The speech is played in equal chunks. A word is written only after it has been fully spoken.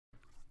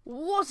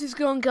What is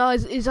going on,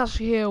 guys? It's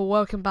Ashley here.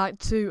 Welcome back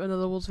to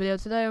another Wolves video.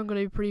 Today I'm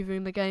going to be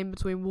previewing the game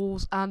between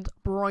Wolves and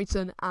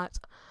Brighton at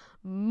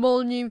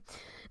Molyneux.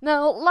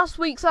 Now, last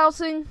week's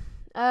outing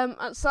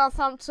at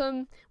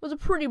Southampton was a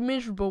pretty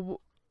miserable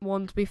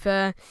one, to be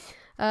fair.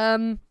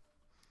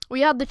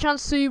 We had the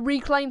chance to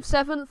reclaim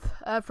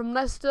 7th from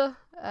Leicester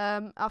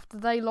after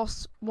they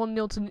lost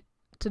 1-0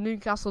 to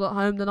Newcastle at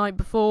home the night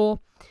before.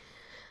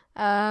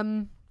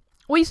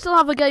 We still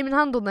have a game in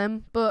hand on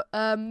them, but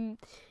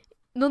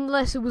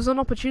nonetheless, it was an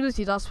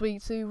opportunity last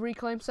week to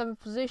reclaim 7th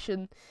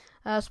position,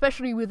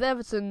 especially with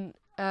Everton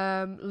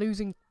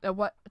losing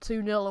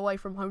 2-0 away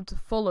from home to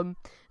Fulham,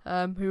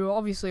 who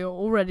obviously are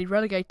already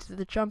relegated to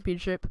the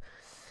Championship.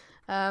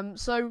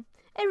 So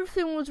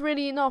everything was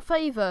really in our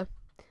favour,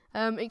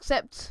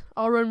 except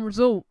our own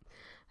result.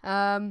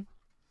 And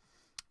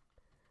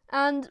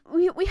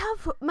we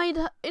have made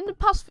in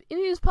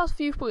these past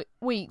few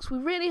weeks, we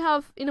really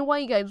have, in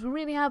away games, we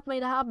really have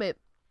made a habit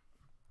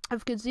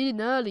of conceding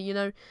early.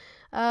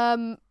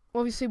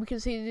 Obviously we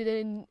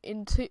conceded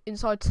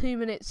inside 2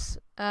 minutes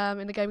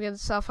in the game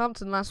against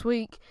Southampton last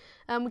week,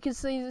 and we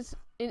conceded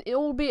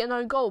albeit an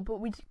own goal, but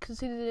we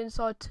conceded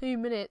inside 2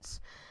 minutes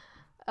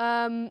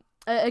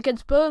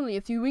against Burnley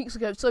a few weeks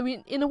ago. So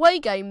in away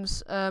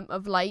games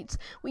of late,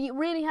 we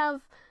really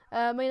have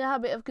made a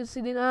habit of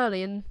conceding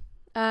early,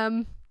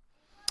 and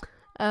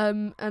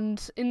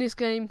in this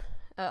game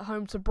at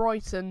home to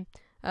Brighton,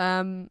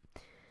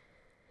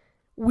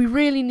 we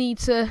really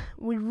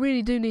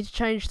do need to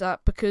change that,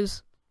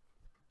 because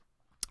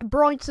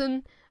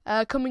Brighton,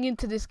 coming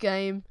into this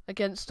game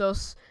against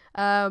us,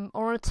 are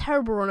on a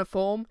terrible run of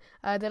form.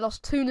 They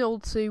lost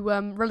 2-0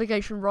 to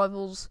relegation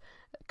rivals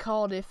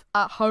Cardiff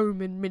at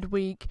home in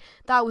midweek.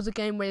 That was a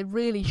game where they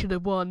really should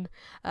have won,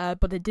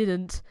 but they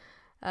didn't.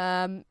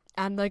 And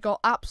they got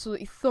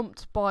absolutely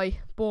thumped by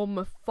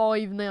Bournemouth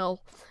 5-0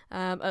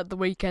 at the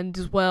weekend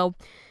as well.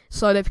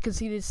 So they've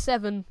conceded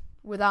 7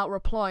 without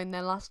reply in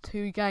their last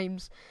 2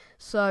 games.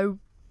 So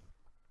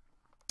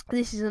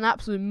this is an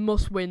absolute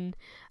must-win.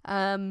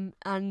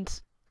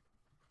 And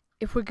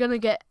if we're going to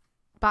get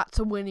back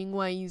to winning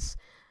ways,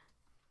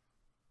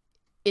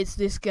 it's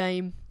this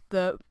game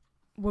that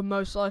we're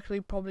most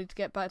likely probably to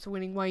get back to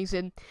winning ways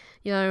in.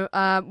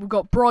 We've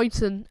got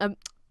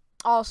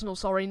Arsenal,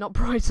 sorry, not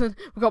Brighton.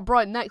 We've got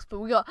Brighton next, but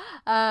we got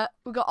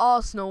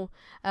Arsenal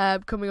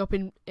coming up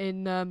in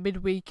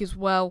midweek as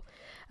well.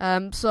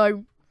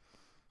 So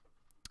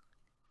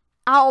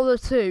out of the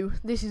two,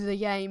 this is a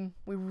game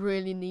we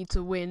really need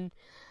to win.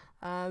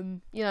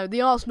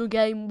 The Arsenal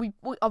game, we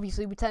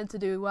obviously tend to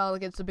do well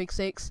against the Big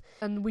Six,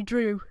 and we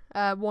drew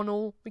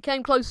 1-1. We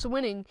came close to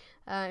winning,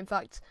 in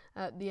fact,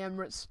 at the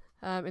Emirates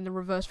in the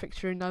reverse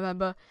fixture in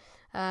November.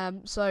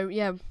 So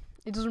yeah,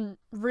 it doesn't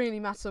really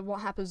matter what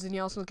happens in the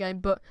Arsenal game,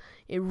 but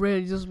it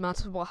really does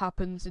matter what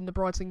happens in the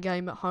Brighton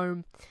game at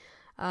home.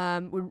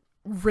 We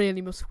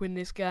really must win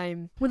this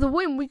game. With a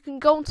win, we can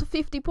go on to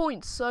 50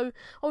 points. So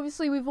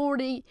obviously we've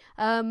already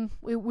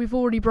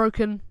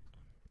broken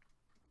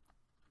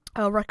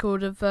our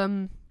record of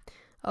the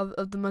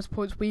most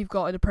points we've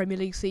got in a Premier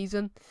League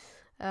season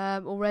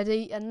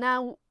already, and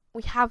now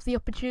we have the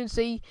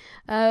opportunity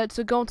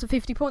to go on to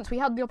 50 points. We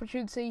had the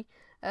opportunity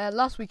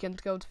last weekend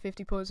to go on to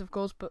 50 points, of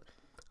course, but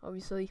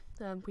obviously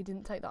we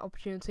didn't take that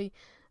opportunity,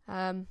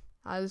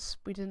 as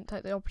we didn't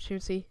take the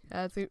opportunity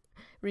to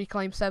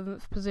reclaim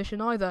 7th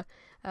position either,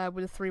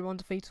 with a 3-1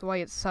 defeat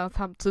away at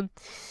Southampton.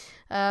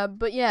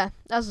 But yeah,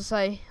 as I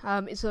say,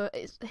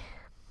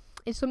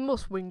 it's a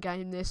must-win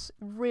game. This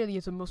really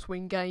is a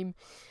must-win game,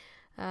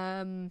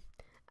 and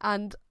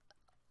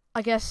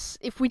I guess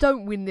if we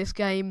don't win this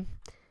game,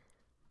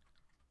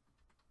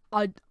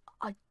 I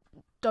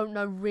don't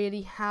know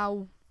really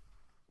how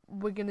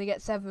we're gonna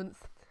get 7th,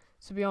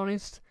 to be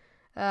honest.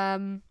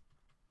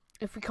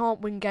 If we can't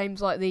win games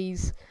like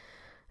these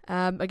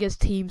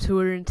against teams who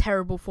are in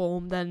terrible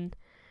form, then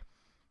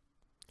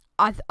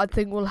I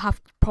think we'll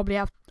probably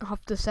have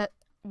to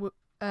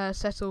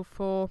settle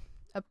for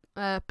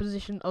a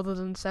position other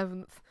than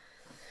 7th.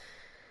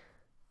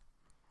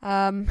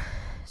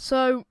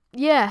 So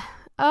yeah,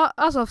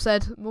 as I've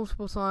said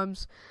multiple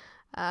times,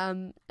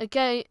 a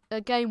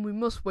game we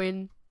must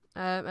win,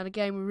 and a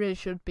game we really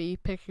should be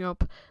picking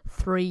up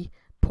 3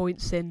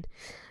 points in.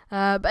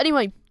 But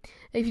anyway,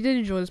 if you did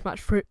enjoy this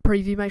match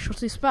preview, make sure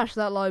to smash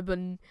that like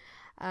button,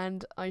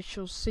 and I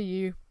shall see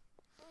you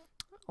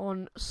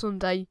on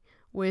Sunday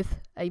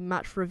with a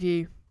match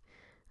review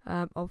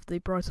of the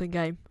Brighton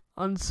game.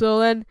 Until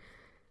then,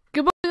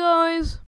 goodbye, guys!